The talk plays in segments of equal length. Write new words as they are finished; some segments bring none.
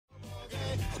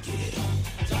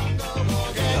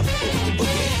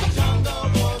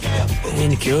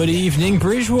And good evening,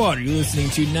 Bridgewater. You're listening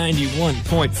to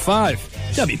 91.5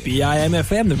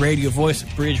 WBIM-FM, the radio voice of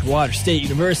Bridgewater State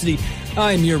University.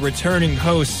 I'm your returning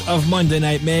host of Monday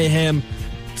Night Mayhem,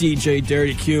 DJ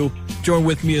Dirty Q. Join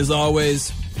with me, as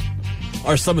always,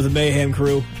 are some of the Mayhem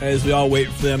Crew, as we all wait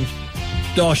for them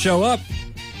to all show up.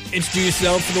 Introduce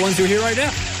yourself for the ones who are here right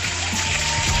now.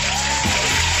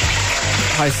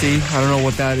 Hi, C. I don't know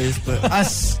what that is, but... A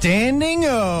standing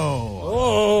O.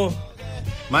 Oh.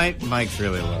 My mic's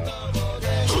really low.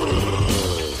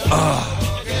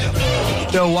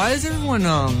 Yo, why does everyone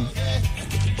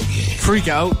freak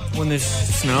out when there's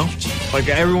snow? Like,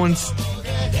 everyone's...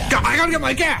 I gotta get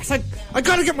my gas! I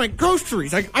gotta get my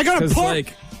groceries! I gotta park!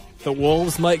 Like, the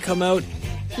wolves might come out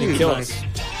and kill us.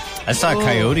 I saw a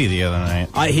coyote the other night.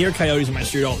 I hear coyotes on my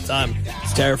street all the time.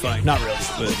 It's terrifying. Not really,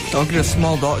 but... Don't get a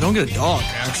small dog. Don't get a dog,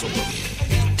 actually.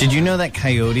 Did you know that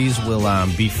coyotes will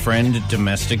befriend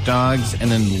domestic dogs and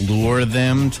then lure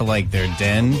them to, like, their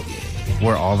den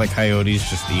where all the coyotes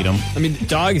just eat them? I mean,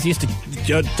 dogs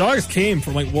came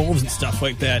from, like, wolves and stuff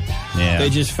like that. Yeah.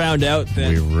 They just found out that...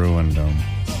 We ruined them.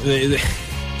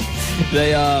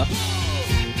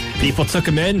 People took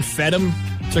them in, fed them,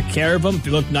 took care of them.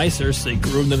 They looked nicer, so they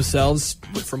groomed themselves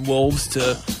from wolves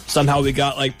to... Somehow we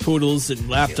got, like, poodles and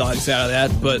lap dogs out of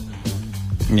that, but...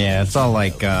 Yeah, it's all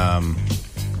like,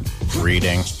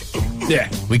 breeding. Yeah.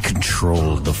 We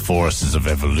controlled the forces of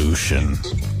evolution.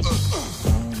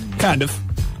 Kind of.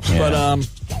 Yeah. But,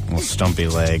 little stumpy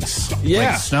legs.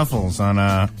 Yeah. Like Snuffles on,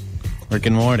 Rick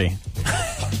and Morty.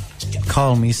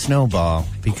 Call me Snowball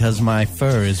because my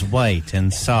fur is white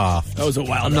and soft. that was a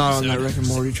wild I'm not episode. on that Rick and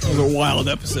Morty train. That was a wild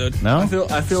episode. No?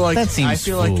 I feel like That seems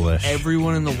foolish. like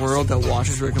everyone in the world that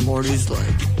watches Rick and Morty is like,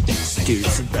 dude,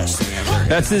 it's the best thing ever.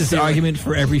 That's his argument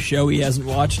for every show he hasn't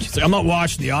watched. He's like, I'm not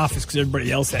watching The Office because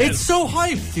everybody else has. It's so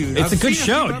hyped, dude. It's I've a good seen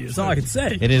show, few dude. That's all I can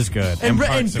say. It is good. And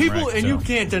Parks people, Rec, and you too.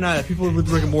 can't deny that people with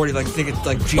Rick and Morty like think it's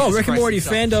like Jesus Oh, Rick and Christ Morty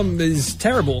himself. fandom is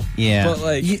terrible. Yeah. But,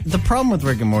 like... The problem with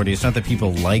Rick and Morty is not that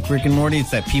people like Rick and Morty, it's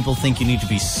that people think you need to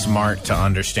be smart to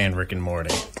understand Rick and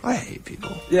Morty. I hate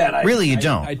people. Yeah, and Really, you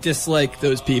don't. I dislike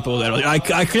those people that are like,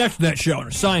 I connect to that show on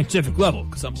a scientific level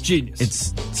because I'm a genius.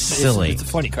 It's silly. It's a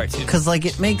funny cartoon. Because, like,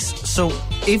 it makes... So,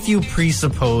 if you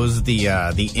presuppose the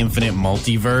infinite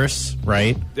multiverse,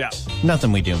 right? Yeah.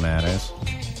 Nothing we do matters.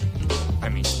 I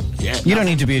mean, yeah. You don't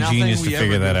need to be a nothing genius we to ever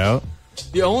figure that do. out.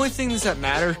 The only things that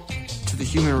matter to the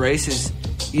human race is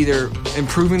either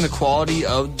improving the quality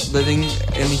of living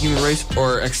in the human race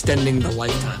or extending the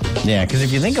lifetime. Yeah, because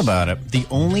if you think about it, the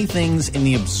only things in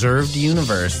the observed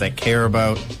universe that care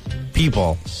about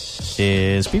people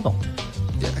is people.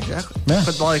 Yeah, exactly. Yeah.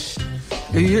 But like,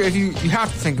 if you have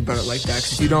to think about it like that,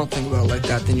 because if you don't think about it like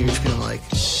that, then you're just gonna like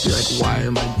be like, why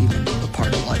am I even a part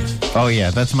of life? Oh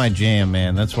yeah, that's my jam,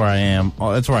 man. That's where I am.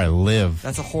 Oh, that's where I live.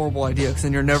 That's a horrible idea, because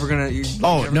then you're never gonna. It's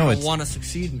want to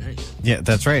succeed in it. Yeah,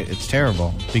 that's right. It's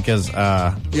terrible because You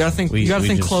gotta think. we You gotta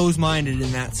think just- closed-minded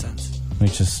in that sense. we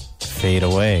just fade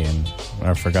away and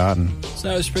are forgotten. So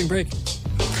that was spring break.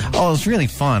 Oh, it was really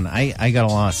fun. I got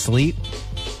a lot of sleep.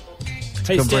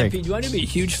 Hey, Good Stampede, break. you want to do me a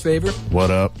huge favor What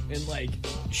up? and, like,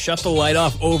 shut the light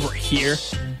off over here?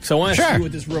 So I want to Sure. see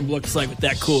what this room looks like with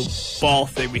that cool ball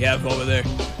thing we have over there.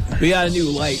 We got a new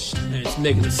light, and it's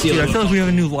making the ceiling. Dude, I feel like we have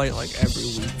a new light like every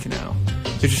week now.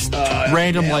 It's just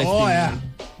random lights. Oh, being yeah. used.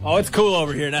 Oh, it's cool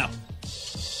over here now.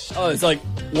 Oh, it's like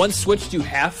one switch do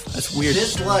half? That's weird.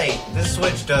 This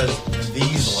switch does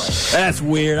these lights. That's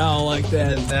weird. I don't like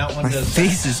that. And that one My does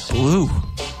face is blue.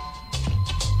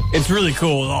 It's really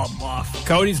cool with all of them off.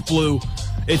 Cody's blue.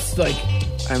 It's like,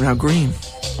 I'm now green.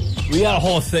 we got a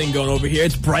whole thing going over here.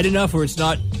 It's bright enough where it's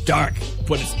not dark,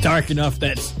 but it's dark enough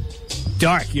that it's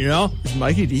dark, you know? Is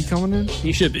Mikey D coming in?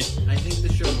 He should be. I think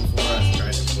the show before us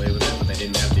tried to play with it, but they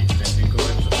didn't have the extension cord.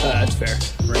 So That's fair.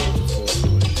 bring it to full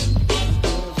fruition.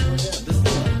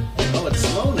 Oh, it's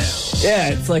slow now. Yeah,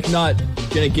 it's like not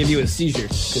gonna give you a seizure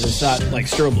because it's not like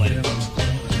strobe lighting.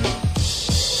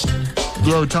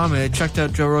 Yo, Tommy, I checked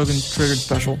out Joe Rogan's Triggered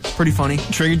special. Pretty funny.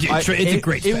 Triggered. It's a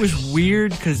great. It was special.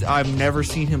 weird because I've never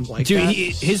seen him like Dude, that.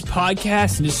 his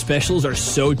podcasts and his specials are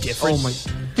so different. Oh my,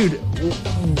 dude,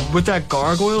 with that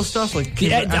gargoyle stuff, like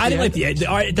I didn't like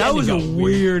the that was a ending got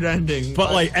weird ending.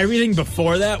 But like everything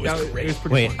before that was it great. was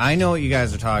pretty Wait, funny. I know what you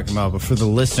guys are talking about, but for the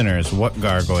listeners, what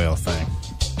gargoyle thing?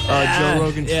 Joe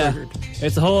Rogan Triggered.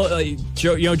 It's the whole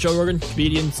Joe Rogan,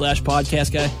 comedian /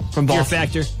 podcast guy From Fear Boston.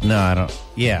 Factor. No, I don't.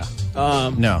 Yeah.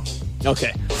 No.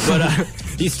 Okay, but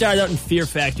he started out in Fear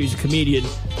Factor. He's a comedian.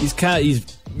 He's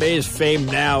made his fame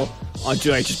now on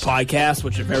doing just podcasts,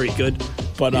 which are very good.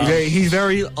 But he's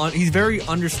very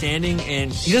understanding,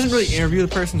 and he doesn't really interview the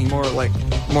person. He more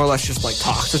or less just like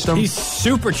talks with them. He's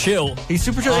super chill. He's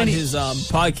super chill on and his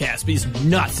podcast, but he's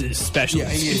nuts in his special. Yeah,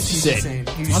 he's insane.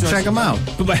 I'll check him out.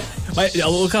 But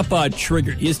I'll look up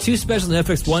Triggered. He has 2 specials on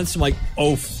Netflix. One's from like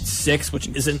 2006, which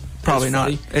isn't probably as not.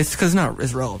 funny. It's because it's not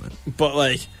as relevant. But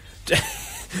like,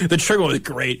 the Trigger one was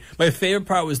great. My favorite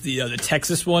part was the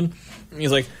Texas one.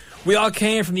 He's like, we all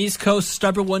came from the East Coast.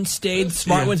 Stubborn ones stayed.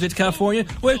 Smart ones went to California.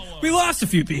 We lost a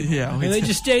few people. Yeah, and they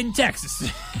just stayed in Texas.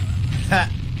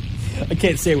 I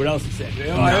can't say what else he said.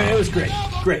 It was great.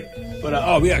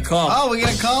 But we got a call. Oh, we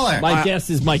got a caller. My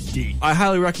guest is Mike D. I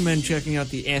highly recommend checking out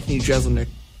the Anthony Jeselnik.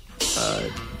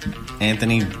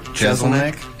 Anthony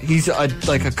Jeselnik? He's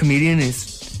like a comedian.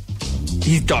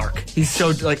 He's dark. He's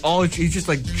so like he's just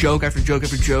like joke after joke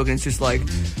after joke, and it's just like,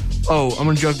 oh, I'm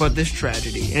gonna joke about this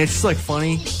tragedy, and it's just like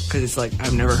funny because it's like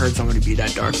I've never heard somebody be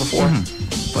that dark before,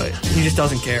 but he just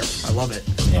doesn't care. I love it.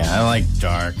 Yeah, I like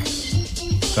dark.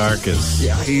 Dark is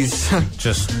he's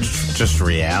just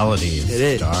reality. It's it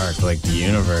is dark, like the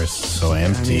universe is so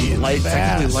empty and light. vast.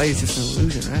 Technically, light is just an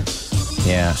illusion, right?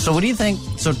 Yeah. So what do you think?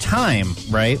 So time,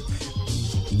 right?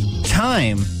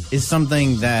 Time is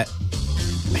something that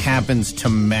happens to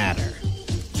matter.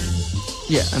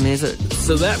 Yeah, I mean, it's a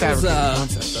so that was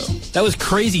concept, though. That was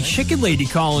Crazy Chicken Lady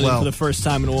calling in for the first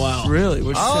time in a while. Really?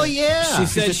 Yeah. She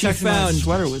said she found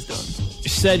sweater was done. She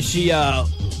said she has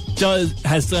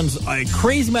done a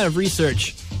crazy amount of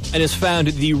research and has found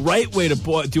the right way to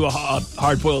do a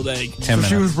hard-boiled egg. 10 So minutes.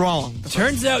 she was wrong.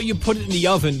 Turns out you put it in the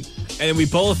oven, and we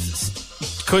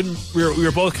both couldn't. We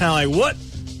were both kind of like, what?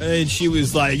 And she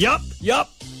was like, yup,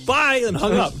 bye, and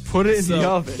hung up. Put it in the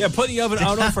oven. Yeah, put it in the oven. I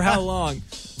don't know for how long,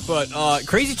 but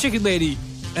Crazy Chicken Lady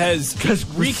has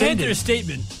recanted her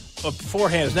statement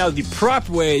beforehand. Now the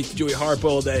proper way to do a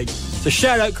hard-boiled egg. So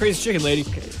shout out Crazy Chicken Lady.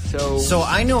 Okay, so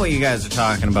I know what you guys are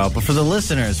talking about, but for the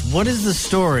listeners, what is the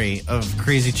story of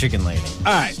Crazy Chicken Lady?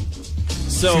 All right.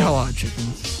 So she got a lot of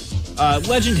chickens.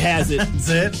 Legend has it That's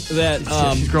it.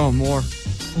 that She's growing more.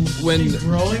 when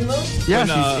Growing them? Yeah, when,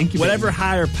 she's incubating. whatever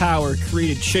higher power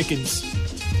created chickens,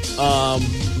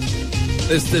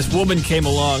 this woman came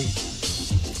along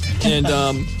and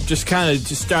just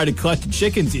started collecting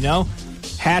chickens,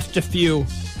 hatched a few,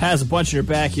 has a bunch in her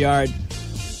backyard.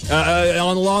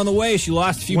 Along the way, she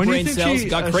lost a few brain cells,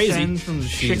 got crazy. From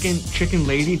chicken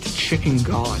lady to chicken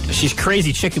god. She's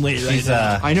Crazy Chicken Lady right She's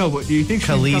now. I know, but do you think she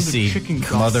becomes a chicken Khaleesi,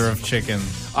 god? mother of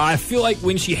chickens. I feel like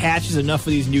when she hatches enough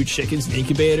of these new chickens in the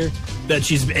incubator, that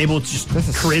she's able to just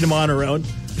create them on her own.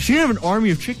 She didn't have an army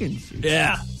of chickens. Dude.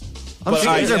 Yeah.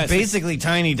 Chickens are basically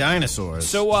tiny dinosaurs.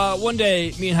 So one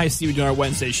day, me and High Steve were doing our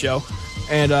Wednesday show,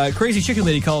 and Crazy Chicken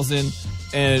Lady calls in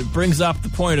and brings up the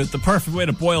point of the perfect way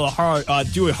to boil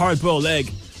do a hard-boiled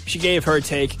egg. She gave her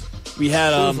take. We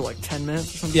had for like 10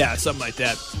 minutes or something. yeah, something like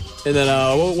that. And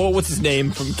then what's his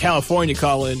name from California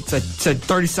call in? Said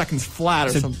 30 seconds flat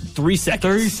or something. 3 seconds.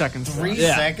 30 seconds. 3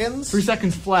 Yeah. seconds? 3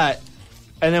 seconds flat.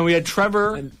 And then we had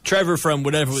Trevor. And Trevor from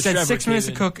whatever was said Trevor 6 minutes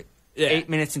to came in. cook, Yeah. 8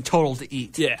 minutes in total to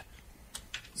eat. Yeah.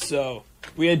 So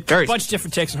we had Very a bunch of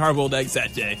different takes on hard-boiled eggs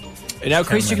that day. And now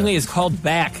Crazy Chicken Lady is called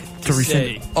back to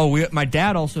say. rescind. Oh, my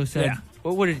dad also said. Yeah.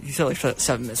 What did he say? Like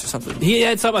 7 minutes or something. He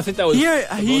had something. I think that was He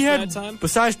he had time.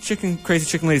 besides Crazy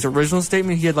Chicken Lady's original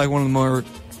statement, he had like one of the more.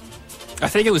 I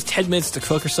think it was 10 minutes to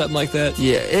cook or something like that.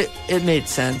 Yeah, it made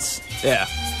sense. Yeah.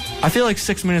 I feel like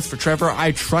 6 minutes for Trevor.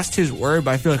 I trust his word,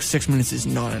 but I feel like 6 minutes is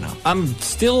not enough. I'm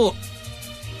still.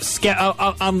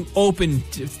 I'm open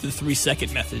to the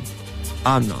 3-second method.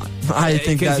 I'm not. I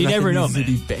think because that you never know, needs man.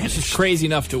 to be It's banished. just crazy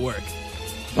enough to work.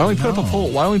 Why don't we put up a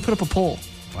poll? Why don't we put up a poll?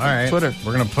 All right. Twitter.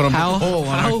 We're going to put them How a poll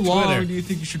on how our long Twitter. do you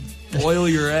think you should boil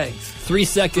your eggs? 3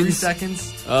 seconds. 3 seconds.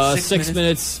 6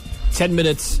 minutes. 10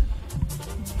 minutes.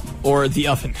 Or the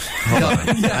oven.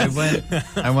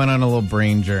 I went on a little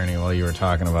brain journey while you were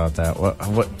talking about that.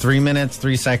 What 3 minutes,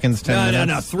 3 seconds, 10 minutes?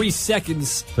 No. 3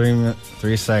 seconds.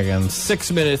 3 seconds.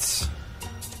 6 minutes.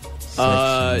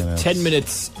 6 10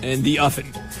 minutes in the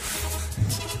oven.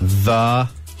 The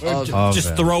Just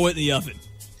oven. throw it in the oven.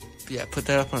 Yeah, put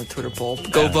that up on a Twitter poll.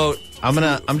 Go vote. I'm just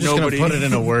gonna Nobody. put it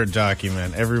in a Word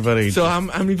document. Everybody. So how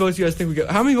many votes do you guys think we got?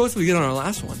 How many votes did we get on our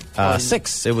last one?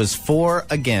 6. It was 4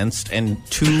 against and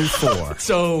 2 for.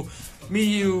 So me,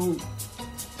 you,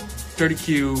 Dirty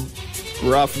Q.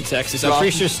 Rob from Texas. I'm Rob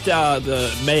pretty sure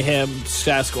the Mayhem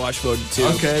Sasquatch voted too.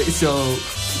 Okay, so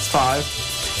it's 5.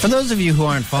 For those of you who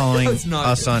aren't following That's not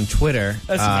us good. on Twitter,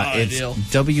 That's not it's ideal.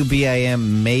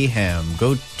 WBIM Mayhem.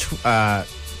 Go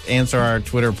answer our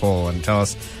Twitter poll and tell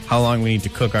us how long we need to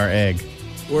cook our egg.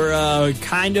 We're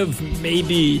kind of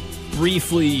maybe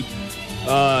briefly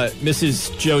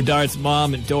Mrs. Joe Dart's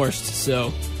mom endorsed.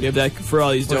 So we have that. For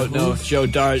all these don't know, Joe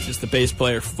Dart is the bass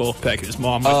player for Wolfpack. His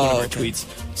mom liked one of our tweets.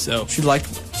 So she liked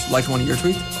one of your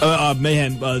tweets.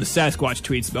 Mayhem, the Sasquatch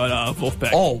tweets about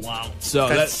Wolfpack. Oh wow! So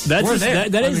that's not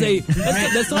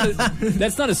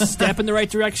a step in the right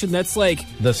direction. That's like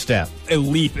the step, a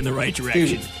leap in the right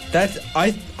direction. Dude,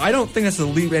 I don't think that's a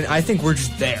leap. And I think we're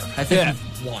just there. I think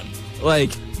we've won.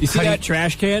 Like you see that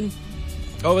trash can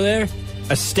over there?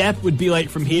 A step would be like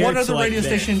from here. What other to radio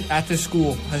station at this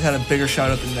school has had a bigger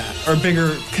shout out than that, or a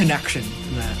bigger connection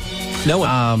than that? No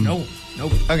one. No.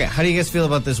 Okay, how do you guys feel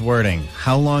about this wording?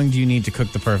 How long do you need to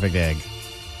cook the perfect egg?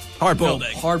 Hard-boiled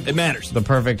egg. It matters. The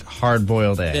perfect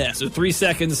hard-boiled egg. Yeah, so 3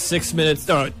 seconds, 6 minutes,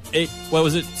 8, what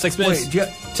was it, 6 minutes? Wait,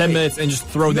 10 minutes, and just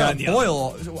throw that in the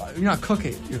oven. You're not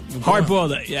cooking. You're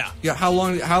hard-boiled egg, yeah. Yeah, how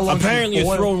long? Apparently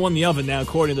you're throwing one in the oven now,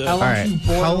 according to the... All right,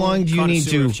 how long do you need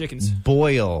to chickens.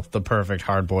 boil the perfect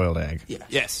hard-boiled egg? Yeah.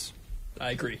 Yes,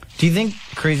 I agree. Do you think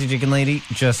Crazy Chicken Lady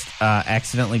just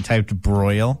accidentally typed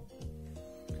broil?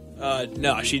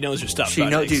 No, she knows her stuff.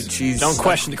 Dude, don't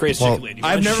question the Crazy Chicken Lady.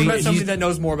 I've never met somebody that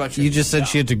knows more about chicken. You just said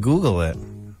she had to Google it.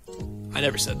 I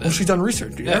never said that. Well, she's done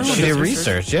research, dude. Yeah, she did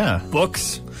research, yeah.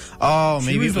 Books. Oh,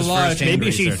 maybe it was first-hand Maybe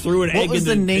research. she threw an egg in. What was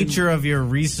the nature of your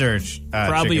research,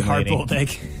 probably Chicken Lady? hard-boiled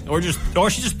egg. Or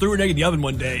she just threw an egg in the oven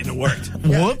one day and it worked.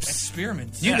 Whoops.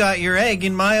 Experiments. You got your egg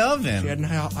in my oven. She had a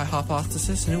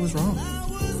hypothesis and it was wrong.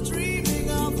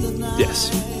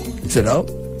 Yes. Is it up?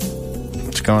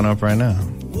 It's going up right now.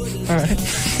 All right.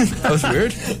 That was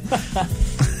weird.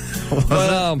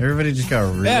 But, everybody just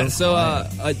got real. Yeah, so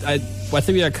I think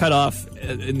we got cut off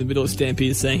in the middle of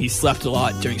Stampede saying he slept a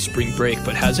lot during spring break,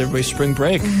 but how's everybody's spring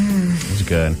break? It was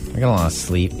good. I got a lot of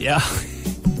sleep. Yeah.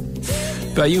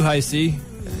 About you, High C?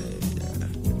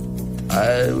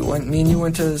 Me and you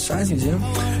went to the Science Museum.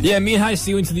 Yeah, me and High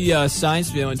C went to the Science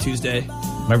Museum on Tuesday.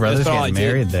 My brother's getting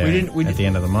married there at the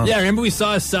end of the month. Yeah, remember we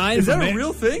saw a sign? Is that a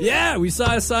real thing? Yeah, we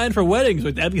saw a sign for weddings.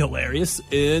 Like, that'd be hilarious.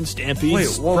 And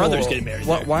Stampede's brother's getting married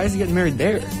there. Why is he getting married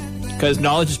there? Because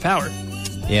knowledge is power.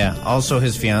 Yeah, also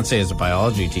his fiance is a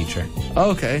biology teacher.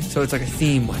 Oh, okay, so it's like a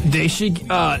theme one. They should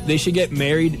get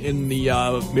married in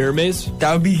the Mirror Maze.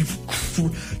 That would be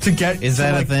to get. Is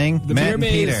that a thing? The Matt Mirror and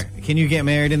Maze. Peter, can you get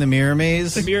married in the Mirror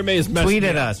Maze? The Mirror Maze. Tweet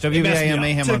at us.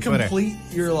 WBIM-FM on Twitter. To complete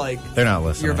your they're not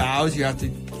listening. Your vows, you have to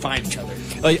find each other.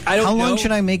 Like, I don't How know. long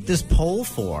should I make this poll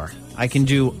for? I can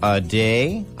do a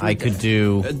day. I could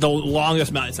do the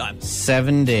longest amount of time.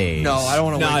 7 days. No, I don't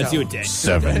want to wait. No, do a day.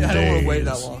 7 days. I don't want to wait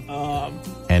that long.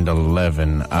 And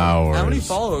 11 hours. How many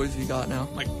followers you got now?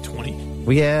 Like 20.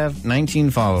 We have 19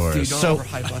 followers. Dude, don't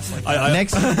overhype us like that.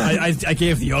 Next, I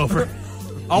gave the over.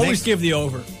 Always give the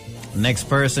over. Next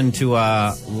person to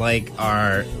like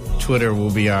our Twitter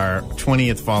will be our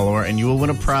 20th follower, and you will win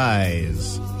a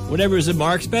prize. Whatever's in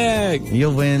Mark's bag.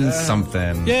 You'll win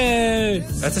something. Yay!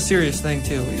 That's a serious thing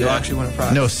too. You'll actually win a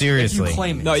prize. No, seriously. If you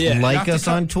claim it. No, yeah. Like us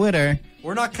on Twitter.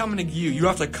 We're not coming to you. You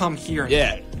have to come here.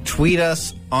 Yeah. Tweet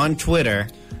us on Twitter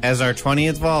as our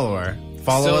 20th follower.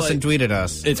 Follow us and tweet at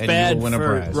us. It's and bad you will win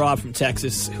for a prize. Rob from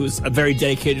Texas, who's a very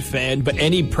dedicated fan, but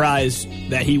any prize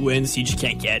that he wins, he just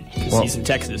can't get because he's in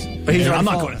Texas. But I'm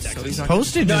not going to Texas. So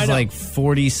Postage is like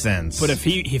 40 cents. But if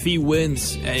he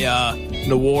wins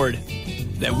an award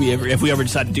that if we ever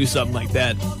decide to do something like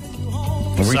that,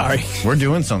 we're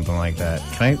doing something like that.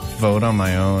 Can I vote on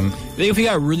my own? I think if we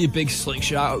got a really big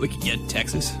slingshot, we could get in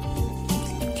Texas.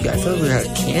 Yeah, I feel like we had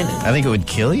a cannon. I think it would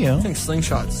kill you. I think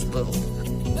slingshot's little.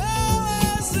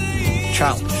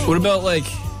 Childish. What about like?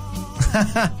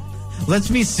 Let's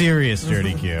be serious,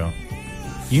 Dirty Q.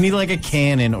 You need like a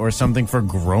cannon or something for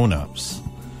grown-ups.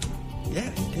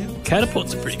 Yeah, you do.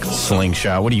 Catapults are pretty cool.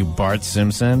 Slingshot. What are you, Bart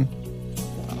Simpson?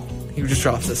 He just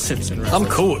drops a Simpson reference.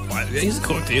 I'm cool with mine. He's a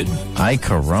cool dude. Ay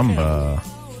caramba.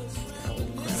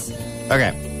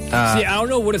 Okay. See, I don't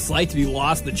know what it's like to be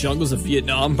lost in the jungles of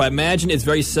Vietnam, but I imagine it's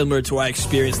very similar to what I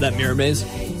experienced in that Mirror Maze.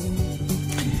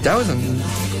 That was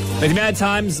Like, the amount of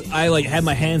times I had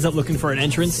my hands up looking for an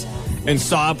entrance and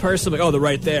saw a person, like, oh, they're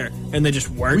right there, and they just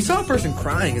weren't. We saw a person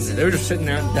crying, and they were just sitting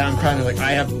there down crying. They're like,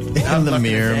 I have in the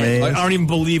Mirror Maze. Like, I don't even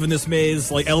believe in this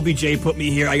maze. Like, LBJ put me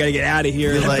here. I gotta get out of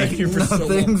here. You're like,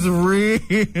 nothing's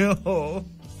real.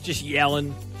 Just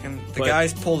yelling. And the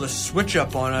guys pulled a switch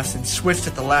up on us and switched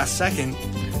at the last second.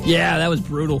 Yeah, that was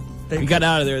brutal. We got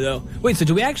out of there, though. Wait, so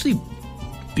do we actually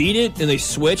beat it and they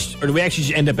switched, or do we actually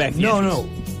just end up back at the entrance? No.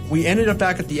 We ended up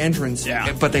back at the entrance,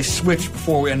 but they switched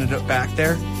before we ended up back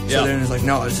there. So then it was like,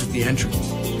 no, this is the entrance.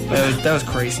 That was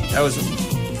crazy. That was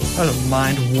a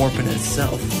mind warp in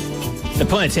itself. The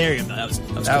planetarium, though, that was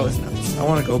cool. That was nuts. I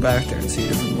want to go back there and see a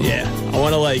different world. Yeah, I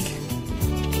want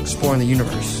to exploring the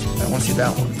universe. I want to see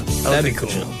that one. That'd be cool.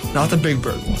 Not the Big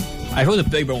Bird one. I thought the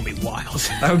Big Bird would be wild.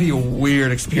 That would be a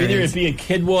weird experience. Either it'd be a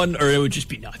kid one or it would just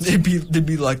be nuts. They'd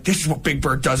be like, this is what Big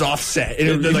Bird does offset.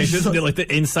 They're like the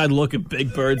inside look of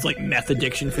Big Bird's like meth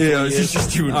addiction for 20 years. It's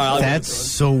just doing That's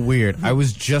so weird. I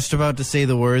was just about to say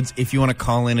the words, if you want to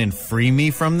call in and free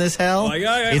me from this hell,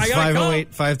 it's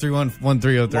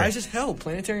 508-531-1303. Why is this hell?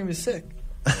 Planetarium is sick.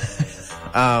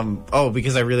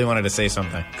 Because I really wanted to say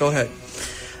something. Go ahead.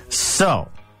 So,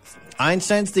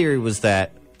 Einstein's theory was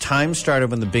that time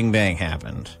started when the Big Bang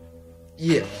happened.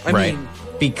 Yeah. I mean,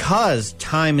 because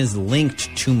time is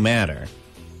linked to matter.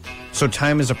 So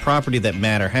time is a property that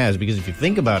matter has, because if you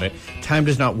think about it, time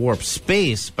does not warp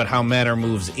space, but how matter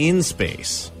moves in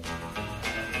space.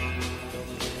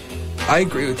 I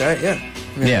agree with that, yeah.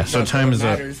 Yeah, so time is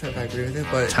I agree with it,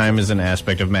 but time is an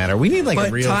aspect of matter. We need a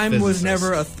real time physicist. was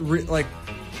never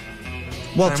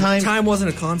time wasn't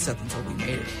a concept until we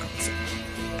made it a concept.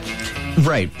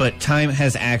 Right, but time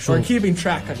has actual... We're keeping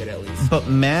track of it, at least. But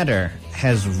matter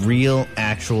has real,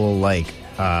 actual, it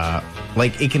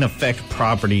can affect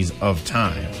properties of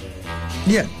time.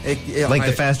 Yeah.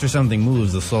 The faster something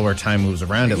moves, the slower time moves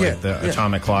around it, like the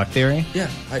atomic clock theory.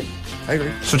 Yeah, I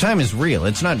agree. So time is real.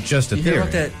 It's not just a theory. You hear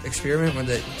about that experiment where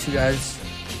the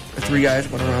 3 guys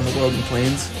went around the world in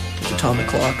planes with atomic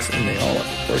clocks, and they all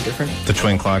were different? The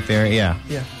twin clock theory, yeah.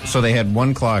 Yeah. So they had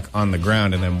one clock on the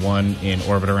ground and then one in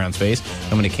orbit around space.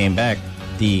 And when it came back,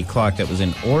 the clock that was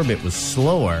in orbit was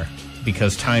slower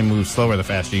because time moves slower the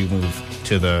faster you move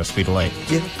to the speed of light.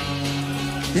 Yeah.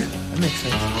 Yeah, that makes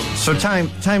sense. So time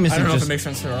isn't I don't know just... if it makes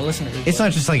sense to our listeners. It's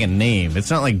not just like a name. It's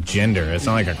not like gender. It's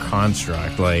not like a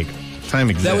construct. Like,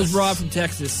 time exists. That was Rob from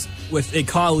Texas with a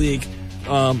colleague,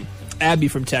 Abby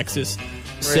from Texas,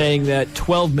 saying that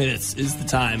 12 minutes is the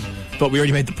time, but we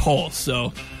already made the poll,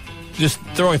 so just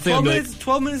throw a thing.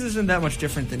 12 minutes isn't that much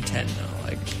different than 10,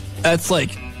 though. That's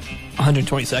like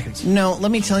 120 seconds. No,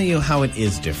 let me tell you how it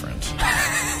is different.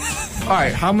 All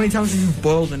right, how many times have you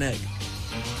boiled an egg?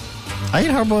 I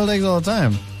eat hard-boiled eggs all the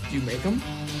time. Do you make them?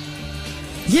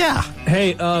 Yeah.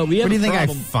 Hey, we have What do you think, I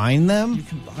problem. find them? You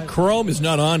can buy them. Chrome is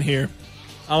not on here.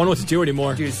 I don't know what to do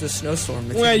anymore. Dude, it's a snowstorm.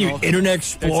 Where you Internet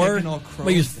Explorer? taking all Chrome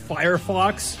I use down.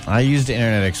 Firefox. I used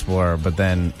Internet Explorer, but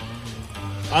then...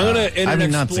 I'm gonna I Internet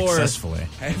mean, not Explorer successfully.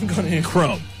 I haven't gone in.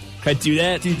 Chrome. Can I do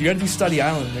that? Dude, you gotta do Study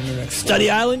Island. Study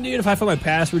Island, dude. If I found my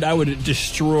password, I would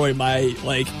destroy my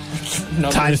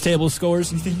times table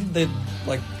scores. You think they'd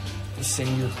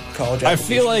sing your college I application?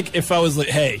 feel like if I was like,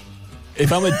 hey,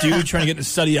 if I'm a dude trying to get to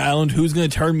Study Island, who's gonna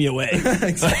turn me away?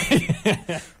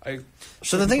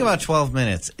 So the thing about 12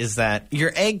 minutes is that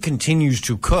your egg continues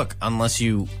to cook unless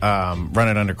you run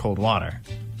it under cold water.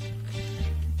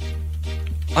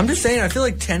 I'm just saying, I feel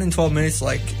like 10 and 12 minutes,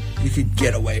 you could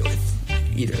get away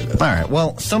with either of those. All right.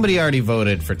 Well, somebody already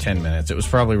voted for 10 minutes. It was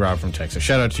probably Rob from Texas.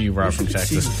 Shout out to you, Rob from should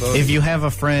see Texas. who voted. If you have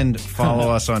a friend, follow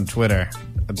us on Twitter.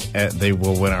 They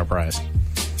will win our prize.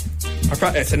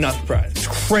 It's enough prize. It's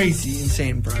crazy,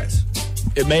 insane prize.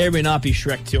 It may or may not be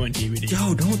Shrek 2 on DVD.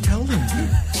 Yo, don't tell them,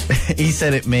 dude. He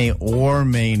said it may or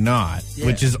may not,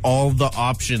 which is all the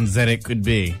options that it could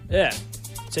be. Yeah,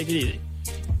 take it easy.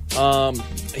 Rob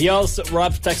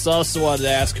from Texas also wanted to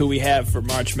ask who we have for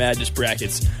March Madness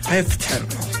brackets. I have 10.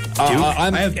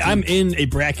 I'm in a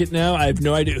bracket now. I have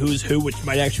no idea who's who, which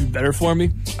might actually be better for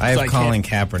me. I have Colin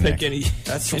can't Kaepernick. pick any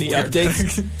That's any weird.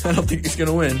 updates. I don't think he's going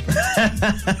to win.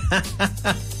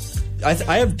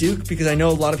 I have Duke because I know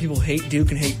a lot of people hate Duke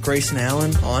and hate Grayson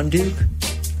Allen on Duke.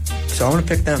 So I'm going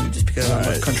to pick them just because I know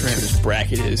what country This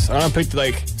bracket is. I don't pick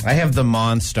I have the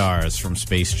Monstars from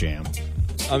Space Jam.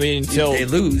 I mean, until they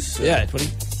lose. Yeah,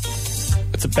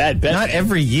 it's a bad bet. Not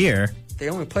every year. They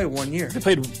only play 1 year. They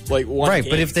played one Right, game.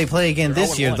 but if they play again They're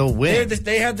this year, 0-1. they'll win.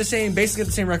 They have basically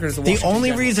the same record as the The Washington only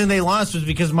Generals. reason they lost was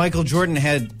because Michael Jordan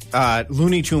had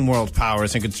Looney Tune world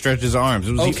powers and could stretch his arms.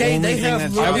 It was Okay, the only they thing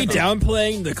have that Are we stopped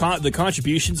downplaying the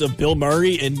contributions of Bill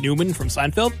Murray and Newman from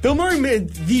Seinfeld? Bill Murray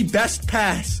made the best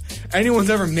pass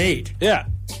anyone's ever made. Yeah.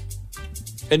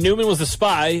 And Newman was the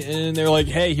spy, and they were like,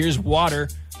 hey, here's water.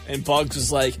 And Bugs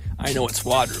was like, I know it's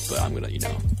water, but I'm going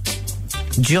to,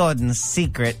 Jordan's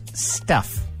secret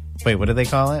stuff. Wait, what did they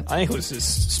call it? I think it was his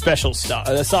special stuff.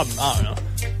 Something, I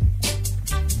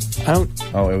don't know.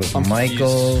 Oh, it was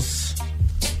Michael's.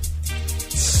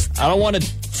 I don't want to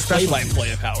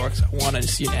play-by-play of how it works. I want to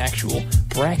see an actual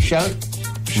bracket. Shout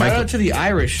out to the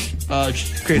Irish.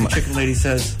 Crazy Chicken Lady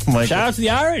says. Shout out to the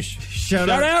Irish. Shout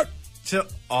out to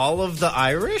all of the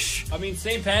Irish. I mean,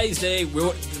 St. Patty's Day.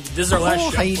 This is our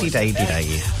last show. Heidi.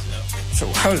 So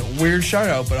that was a weird shout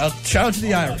out, but I'll shout out to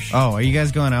the Irish. Oh, are you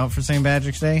guys going out for St.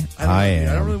 Patrick's Day? I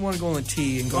am. I don't really want to go on the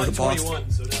tee and go to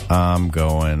Boston. So no. I'm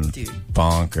going Dude.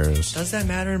 bonkers. Does that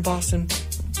matter in Boston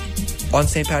on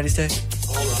St. Patty's Day?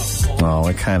 Oh,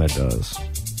 it kind of does.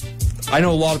 I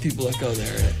know a lot of people that go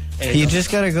there. And You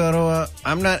just got to go to a...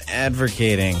 I'm not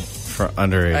advocating for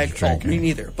underage drinking. Me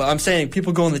neither. But I'm saying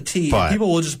people go on the tee. And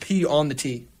people will just pee on the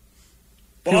tee.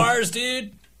 Bars,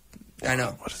 dude. I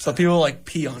know. So people like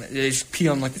pee on it. They just pee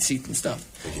on like the seats and stuff.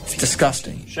 It's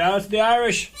disgusting. Shout out to the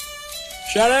Irish.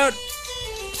 Shout out.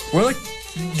 We're like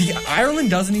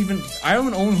Ireland only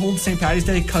holds St. Patty's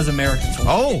Day because Americans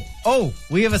hold it. Oh,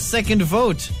 we have a second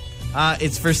vote.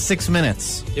 It's for 6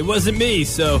 minutes. It wasn't me,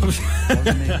 so.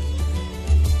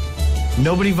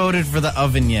 Nobody voted for the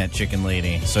oven yet, chicken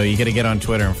lady. So you got to get on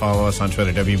Twitter and follow us on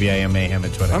Twitter, WBIM-FM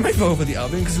at Twitter. I might vote for the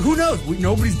oven because who knows?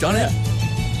 Nobody's done it.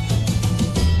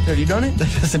 Have you done it? That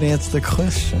doesn't answer the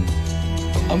question.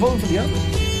 I'm voting for the oven.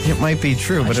 It might be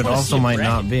true, but it also might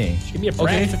not be. Give me a Okay,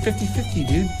 bracket. it's a 50-50,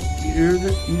 dude. Either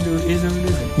is or it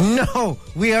isn't. No,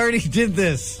 we already did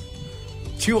this.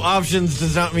 2 options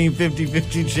does not mean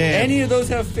 50-50 chance. Any of those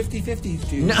have 50-50s,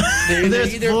 dude. No, They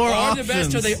there's either 4 are the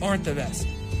best or options. they aren't the best.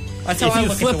 That's how I If you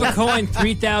look flip at the a coin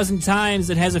 3,000 times,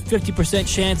 it has a 50%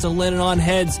 chance of landing on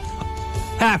heads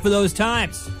half of those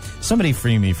times. Somebody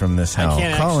free me from this hell.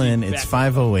 can't Call actually in. It's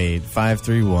back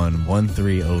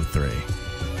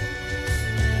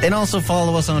 508-531-1303. And also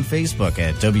follow us on Facebook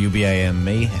at WBIM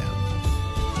Mayhem.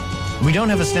 We don't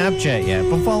have a Snapchat yet,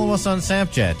 but follow us on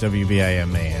Snapchat, WBIM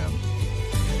Mayhem.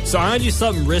 So I'm going to do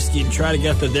something risky and try to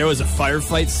get there was a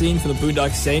firefight scene for the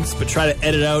Boondock Saints, but try to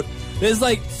edit out. There's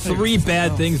like 3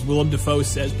 bad things Willem Dafoe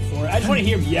says before. I just want to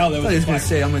hear him yell. That I was going to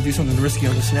say I'm going to do something risky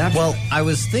on the Snapchat. Well, I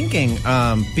was thinking,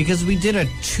 because we did a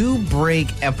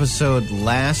 2-break episode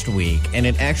last week, and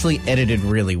it actually edited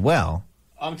really well.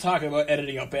 I'm talking about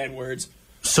editing out bad words.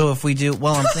 So if we do,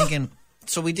 I'm thinking,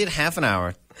 so we did half an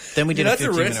hour, then we did a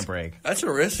 15-minute break. That's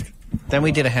a risk. Then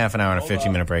we did a half an hour and a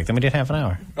 15-minute break. Then we did half an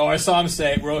hour. Oh, I saw him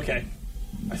say it. We're okay.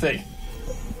 I think.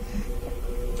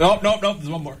 Nope. There's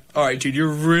one more. All right, dude.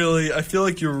 I feel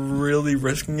like you're really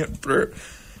risking it for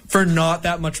not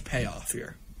that much payoff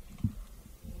here.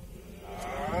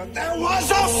 There was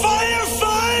a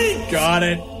firefight! Got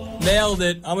it. Nailed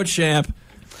it. I'm a champ.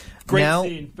 Great Now,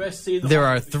 scene. Best scene. There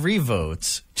are 3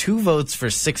 votes, 2 votes for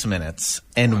 6 minutes,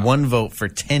 and 1 vote for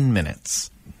 10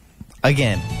 minutes.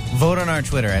 Again, vote on our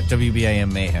Twitter at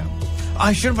WBIM Mayhem.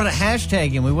 I should have put a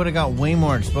hashtag in. We would have got way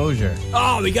more exposure.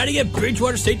 Oh, we got to get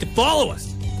Bridgewater State to follow us.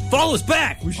 Follow us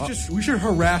back. We should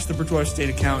harass the Bridgewater State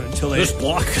account until they Just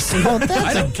block us. Oh, that's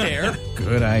I don't care.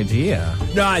 good idea.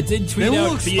 No, I did tweet They will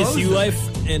out expose BSU them. Life,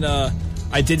 and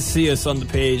I did see us on the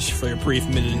page for a brief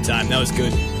minute in time. That was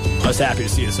good. I was happy to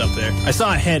see us up there. I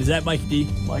saw a head. Is that Mikey D?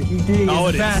 Mikey D. Oh,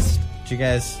 it is. best. Did you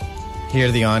guys hear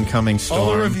the oncoming All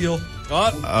storm reveal.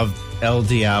 Oh, of El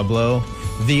Diablo?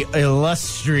 The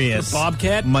illustrious The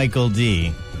Bobcat? Michael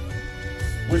D.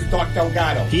 Where's Doc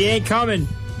Delgado? he ain't coming.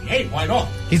 Hey, why not?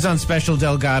 He's on special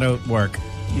Delgado work.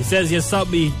 He says he has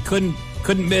something he couldn't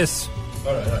miss.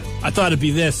 All right. I thought it'd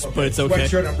be this, but it's okay.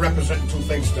 Sweatshirt, I'm representing 2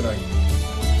 things tonight.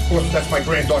 Of course, that's my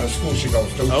granddaughter's school she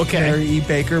goes to. Okay. Mary E.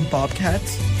 Baker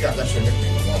Bobcats. Yeah, that's her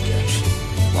nickname, the Wildcats.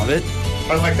 Love it.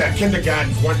 I like that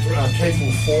kindergartens, K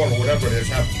through 4 or whatever it is,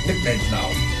 have nicknames now.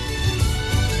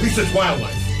 At least it's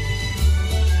wildlife.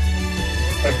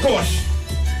 Of course,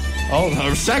 Oh,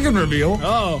 our second reveal.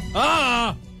 Oh,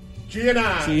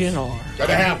 GNR. GNR.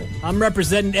 Gotta have them. I'm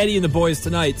representing Eddie and the boys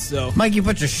tonight, so. Mike, you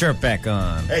put your shirt back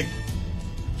on. Hey,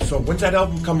 so when's that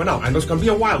album coming out? I know it's gonna be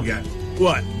a while yet.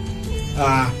 What?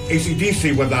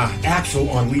 AC/DC with Axl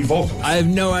on lead vocals. I have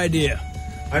no idea.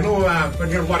 I know we're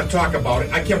going to want to talk about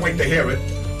it. I can't wait to hear it.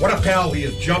 What a pal he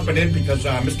is jumping in because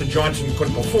Mr. Johnson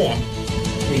couldn't perform.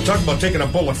 He talked about taking a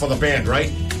bullet for the band, right?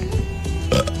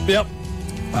 Yep.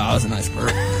 Wow, that was a nice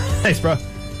bird. Thanks, bro.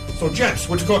 So, gents,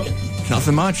 what's cooking?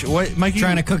 Nothing much. What, Mikey?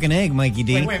 Trying to cook an egg, Mikey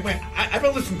D. Wait. I've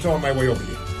been listening to on my way over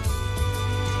here.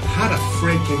 How the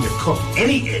frig can you cook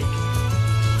any egg?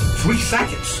 3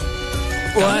 seconds.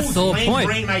 Well, that's the whole Whose point.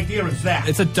 brain idea is that?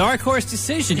 It's a dark horse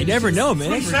decision. You never know, man.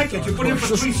 3 seconds. You put it in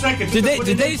for 3 seconds. Did You they- put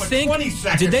did it they in for think- 20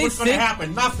 seconds. did they What's going to think-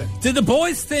 happen? Nothing. Did the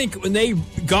boys think when they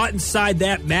got inside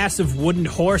that massive wooden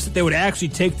horse that they would actually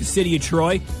take the city of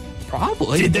Troy?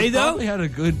 Probably. Did they, though? Probably had a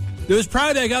good. There was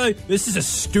probably that guy like, this is a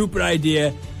stupid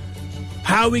idea.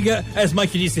 How we got, as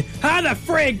Mikey D said, how the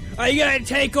frig are you going to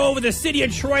take over the city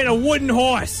of Troy on a wooden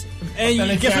horse? And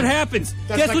Then guess what again, happens?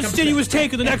 that's Guess like what city was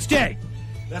taken the next day?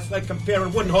 That's like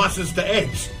comparing wooden horses to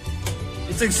eggs.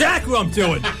 It's exactly what I'm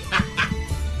doing.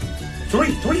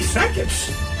 3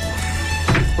 seconds.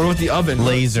 What about the oven?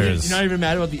 Lasers. You're not even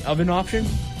mad about the oven option?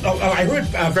 Oh, I heard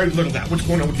very little of that. What's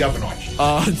going on with the oven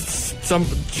option? Some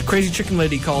crazy chicken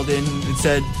lady called in and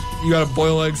said you gotta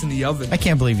boil eggs in the oven. I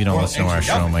can't believe you don't Well, listen to our eggs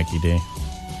in the show, oven. Mikey D.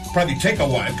 Probably take a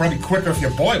while. Probably quicker if you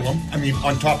boil them. I mean,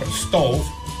 on top of the stove.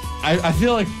 I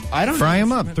feel like I don't Fry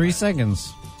them up, 3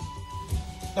 seconds.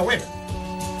 No, wait a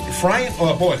minute. You fry it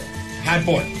or boil it? Hard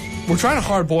boil. We're trying to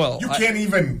hard boil. You can't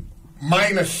even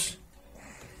minus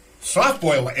soft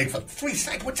boil an egg for 3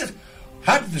 seconds. What's this?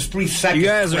 How did this 3 seconds? You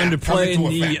guys are crap into come playing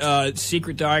effect? the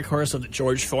secret dark horse of the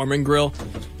George Foreman grill.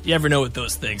 You ever know with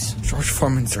those things? George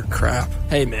Foreman's are crap.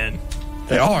 Hey, man.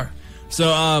 They are.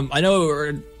 So, I know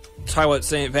we're talking about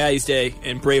St. Paddy's Day,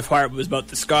 and Braveheart was about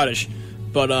the Scottish,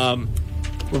 but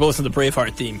we're both on the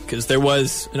Braveheart theme, because there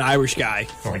was an Irish guy.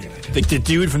 Oh, yeah. The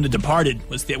dude from The Departed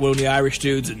was one of the Irish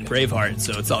dudes in Braveheart,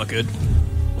 so it's all good.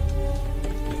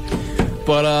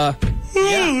 But,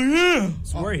 yeah.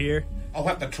 So we're here. I'll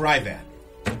have to try that.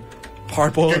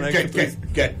 Hard boil and eggs.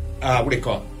 Get what do you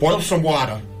call it? Boil some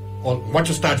water, or once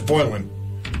it starts boiling,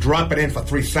 drop it in for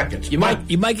 3 seconds. You might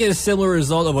get a similar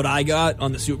result of what I got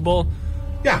on the Super Bowl.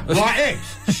 Yeah, raw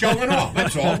eggs, shell and all.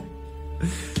 That's all.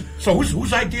 So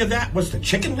whose idea that was? The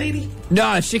chicken lady?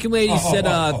 No, chicken lady said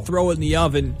oh. throw it in the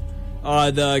oven.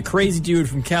 The crazy dude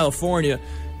from California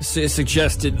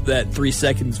suggested that 3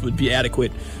 seconds would be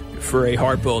adequate for a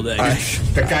hard-boiled egg.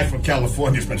 The guy from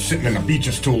California's been sitting in the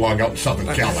beaches too long out in Southern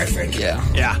Cal, I think. Yeah.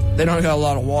 Yeah. They don't got a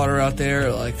lot of water out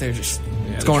there. Like, they're just...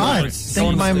 It's going I on.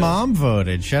 think my mom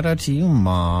voted. Shout out to you,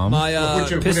 Mom. My What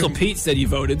Pistol did- Pete said you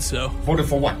voted, so... Voted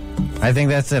for what? I think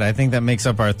that's it. I think that makes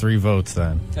up our 3 votes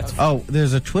then. Oh,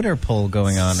 there's a Twitter poll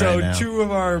going on So, right now. 2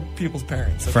 of our people's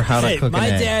parents. For how to Hey, cook my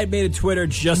an egg. dad made a Twitter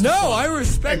just... No, for fun. I Hey,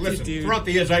 respect listen, it, dude. throughout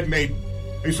the years I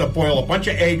used to boil a bunch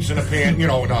of eggs in a pan, in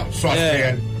a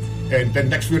saucepan, and then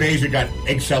next few days you got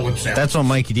egg salad sandwich. That's what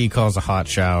Mikey D calls a hot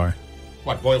shower.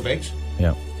 What, boiled eggs?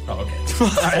 Yep. Oh, okay.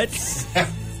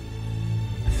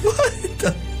 What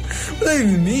does that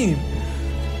even mean?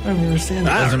 I don't understand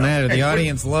that. Doesn't matter. The Hey,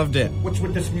 audience loved it. What's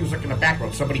with this music in the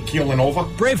background? Somebody keeling over?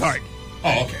 Braveheart.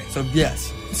 Oh, okay. So,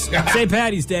 yes. St.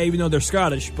 Paddy's Day, even though they're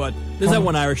Scottish, but there's that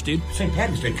one Irish dude. St.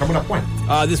 Paddy's Day coming up when?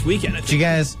 This weekend, I Do you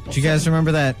think. guys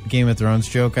remember that Game of Thrones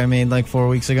joke I made like 4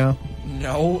 weeks ago?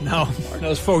 No. No, that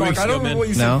was 4 Fuck, weeks I ago, don't remember man. what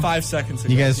you No? said 5 seconds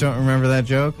ago. You guys don't remember that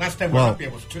joke? Last time we were well, up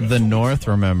here was 2 the North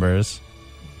remembers.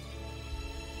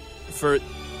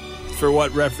 For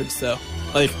what reference, though?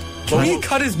 Like, Can he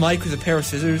cut his mic with a pair of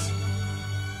scissors?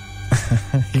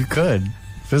 You could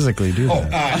physically do Oh,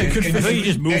 that. I think you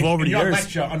just move over to your yours.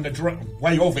 lecture on the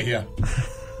way over here.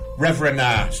 Reverend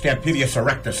Stampedius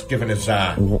Erectus giving his,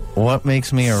 What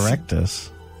makes me erectus?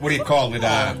 what do you call it?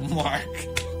 Mark.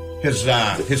 His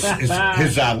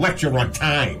lecture on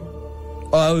time.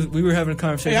 Oh, we were having a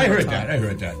conversation. Hey, I heard about that. I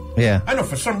heard that. Yeah. I know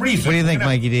for some reason. What do you think,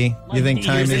 Mikey D? You think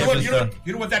time You is know what, just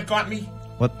you know what that got me?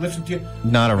 what? Listen to you.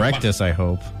 Not erectus, I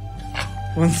hope.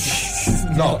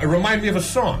 No, it reminded me of a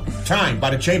song, "Time"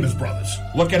 by the Chambers Brothers.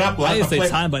 Look it up. We'll I have used to to say play-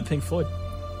 Time by Pink Floyd.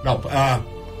 No,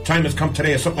 "Time Has Come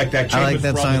Today" or something like that. I like Chambers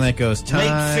that Brothers. song that goes Late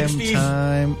time, 60s.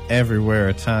 time,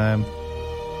 everywhere, time.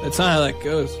 That's not how that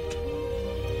goes.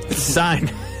 It's a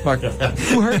sign. Mark,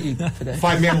 who hurt you today?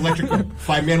 Five-man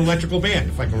electrical band,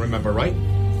 if I can remember right.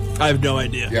 I have no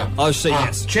idea. Yeah, I'll just say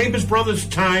yes. Chambers Brothers,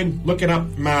 "Time." Look it up.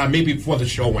 Maybe before the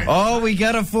show went. Oh, we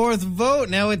got a 4th vote.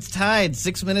 Now it's tied.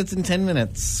 6 minutes and 10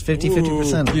 minutes.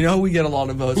 50-50%. You know we get a lot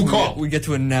of votes. Who We called? We get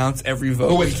to announce every vote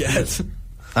Who we is- get.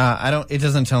 I don't. It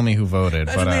doesn't tell me who voted,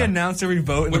 Imagine but they announce every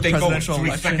vote in Would the they go with presidential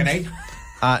 3 second election.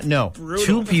 egg? no.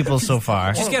 2 people so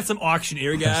far. Just get some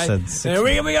auctioneer guy. said six Here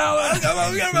we go.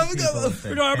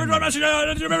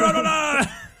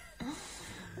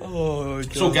 Oh,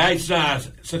 God. So, guys,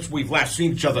 since we've last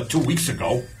seen each other 2 weeks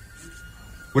ago,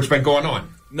 what's been going on?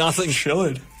 Nothing.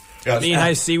 chilling. Yes, Me and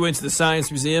High C went to the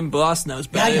Science Museum. Boston, that was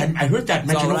yeah, bad. I heard that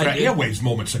mentioned all over right, the dude. airwaves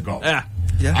moments ago. Yeah.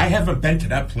 Yeah. I haven't been to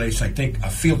that place, I think,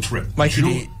 a field trip. Mikey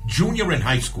D. Junior in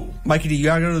high school. Mikey D, you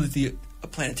gotta go to the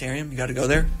planetarium. You gotta go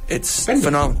there. It's Been to-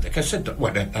 phenomenal. Like I said,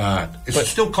 is it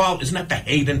still called, isn't that the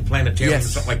Hayden Planetarium or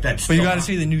Yes. something like that? But you Still gotta on?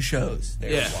 see the new shows.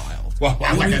 They're Yeah. wild. Well,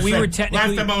 like I we said, were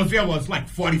technically- last time I was there was like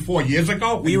 44 years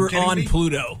ago. We Are you were kidding on me?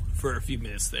 Pluto for a few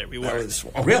minutes there. We were.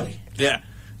 Oh, really? Yeah.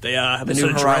 They have The a New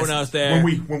drone Horizons. out there.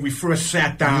 When we first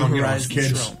sat down, New as Horizons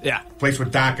kids, drone. Yeah. place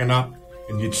would darken up,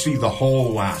 and you'd see the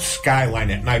whole skyline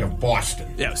at night of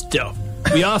Boston. Yeah, it was dope.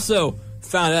 We also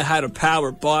found out how to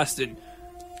power Boston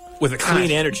with a clean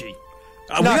energy.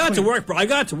 We got to work, bro. I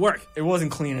got to work. It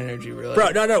wasn't clean energy, really.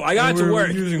 Bro, no, I got to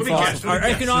work. Using Let me fossil guess.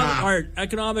 fuels. Our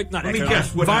economic, not Let me economic,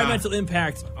 guess what, environmental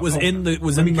impact was in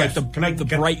the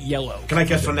bright yellow. Can I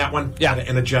guess on that one? Yeah. To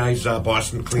energize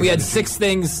Boston clean We had energy. 6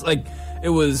 things, like, it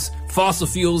was fossil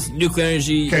fuels, nuclear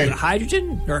energy, Okay.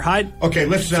 hydrogen, or Okay,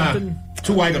 let's, something.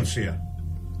 2 items here.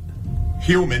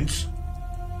 Humans,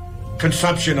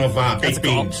 consumption of baked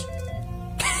beans.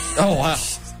 Oh, wow.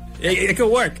 It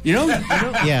could work.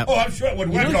 Yeah. Oh, I'm sure it would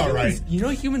work all right. You know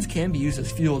humans can be used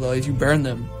as fuel, though, if you burn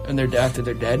them and after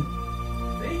they're dead.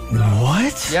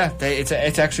 What? Yeah,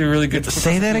 it's actually really good.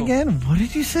 Say that fuel. again. What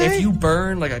did you say? If you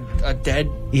burn like a dead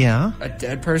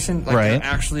person, like Right. they're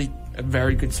actually a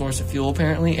very good source of fuel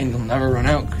apparently, and you'll never run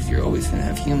out because you're always gonna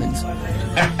have humans.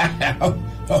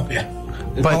 Oh, yeah.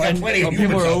 But and plenty of people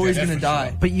humans are out always there, gonna that's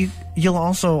for die. but you'll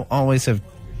also always have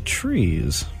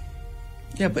trees.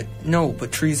 Yeah,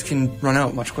 but trees can run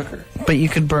out much quicker. But you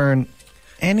could burn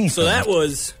anything. So that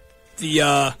was the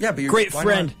but you're- great why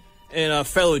friend not? and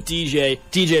fellow DJ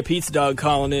Pizza Dog,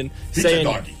 calling in, saying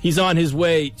Doggy. he's on his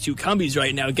way to Cumbies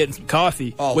right now getting some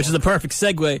coffee, Oh. which is the perfect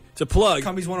segue to plug.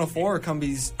 Cumbies 104 or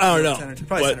Cumbies? I don't know,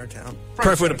 Probably but- Center Town.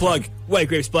 Perfect way to plug White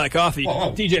Grapes Black Coffee,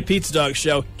 Oh. DJ Pizza Dog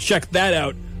show. Check that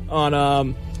out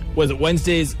on was it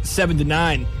Wednesdays 7 to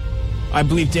 9. I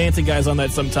believe Dancing Guy's on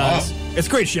that sometimes. Oh. It's a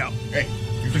great show. Hey,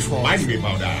 you just reminded me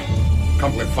about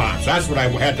Cumberland Farms. That's what I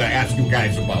had to ask you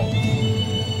guys about.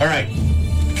 All right,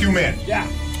 Q-Man. Yeah.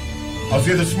 I was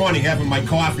here this morning having my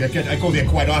coffee. I go there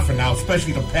quite often now,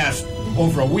 especially the past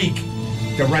over a week.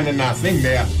 They're running a thing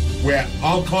there where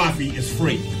all coffee is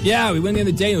free. Yeah, we went the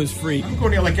other day and it was free. I'm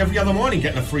going there like every other morning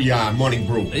getting a free morning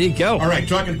brew. There you go. All right,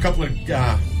 talking to a couple of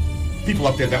people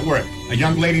up there that work. A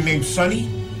young lady named Sunny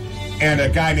and a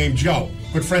guy named Joe,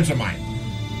 good friends of mine.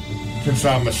 Since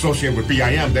I'm associated with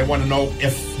BIM, they want to know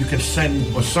if you can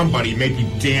send or somebody, maybe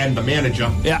Dan, the manager,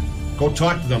 Yeah. go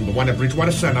talk to them, the one at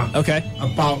Bridgewater Center, Okay.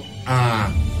 about,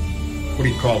 what do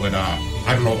you call it? I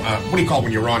don't know, what do you call it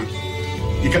when you're on,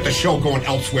 you get the show going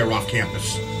elsewhere off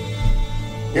campus?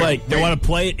 Like, they Wait, want to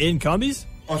play it in Cumbies?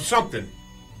 or something,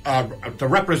 to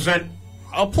represent.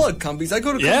 I'll plug Cumbies. I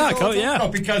go to Yeah, Cumbies all the time. yeah. No,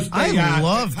 because I they,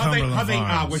 love how they Cumberland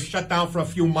Farms. was shut down for a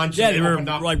few months. Yeah, and they were opened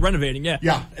up. like renovating, yeah.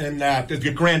 Yeah, and there's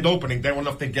a grand opening. They don't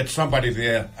know if they get somebody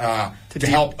there to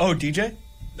help. Oh, DJ?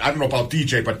 I don't know about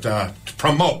DJ, but to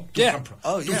promote. Do Yeah. some,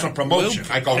 Oh, do yeah. some promotion.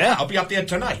 I go, Yeah. I'll be up there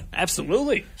tonight.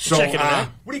 Absolutely. So, Check it out.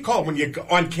 what do you call it when you're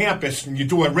on campus and you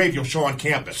do a radio show on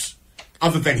campus?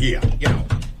 Other than here,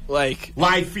 Like,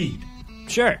 live feed.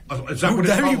 sure. Is that what it's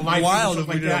That'd called? be Live wild feed or if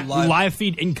we something did like a that? live- Live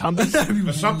feed in Cumbies?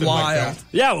 Or something like that.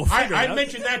 Yeah, we'll figure it I out.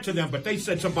 mentioned that to them, but they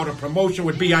said something about a promotion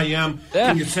with BIM. Yeah.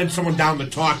 Can you send someone down to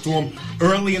talk to them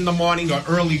early in the morning or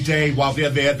early day while they're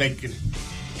there? They can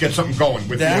get something going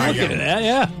with That- BIM.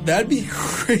 Yeah. That'd be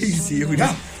crazy if we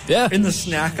just Yeah. in the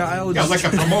snack aisle. Yeah, just-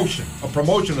 like a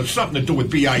promotion of something to do with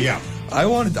BIM.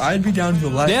 I'd be down to the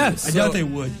live. Yeah, I so doubt they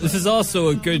would. This is also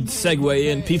a good segue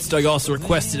in. Pizza Dog also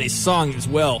requested a song as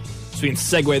well, so we can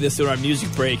segue this to our music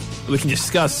break. We can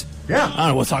discuss. Yeah. I don't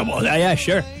know. We'll talk about that. Yeah,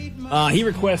 sure. He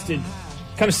requested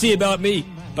 "Come See About Me"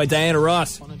 by Diana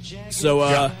Ross.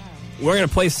 So we're gonna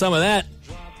play some of that.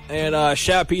 And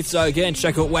shout out Pizza Dog again.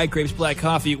 Check out White Grapes Black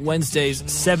Coffee Wednesdays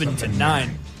 7 to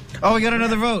 9. Oh, we got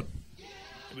another vote. Here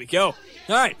we go.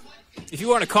 All right. If you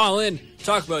want to call in,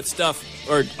 talk about stuff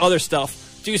or other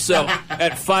stuff, do so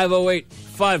at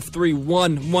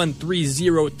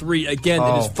 508-531-1303. Again,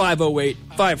 that is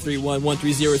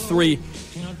 508-531-1303.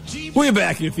 We'll be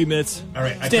back in a few minutes. All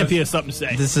right, Stampede has something to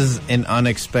say. This is an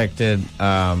unexpected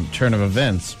turn of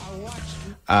events.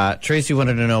 Tracy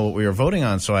wanted to know what we were voting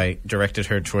on, so I directed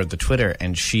her toward the Twitter,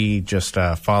 and she just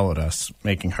followed us,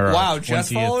 making her Wow, our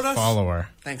Jess 20th followed us? follower.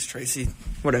 Thanks, Tracy.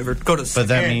 Whatever. Go to. But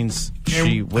that And- means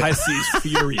she. I see he's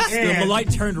furious. And- The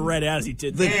light turned red as he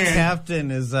did The that.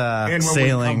 captain is when we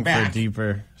sailing come back, for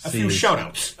deeper A few seas.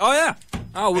 shout-outs. Oh, yeah.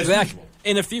 Oh, we'll As be back usual.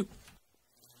 in a few.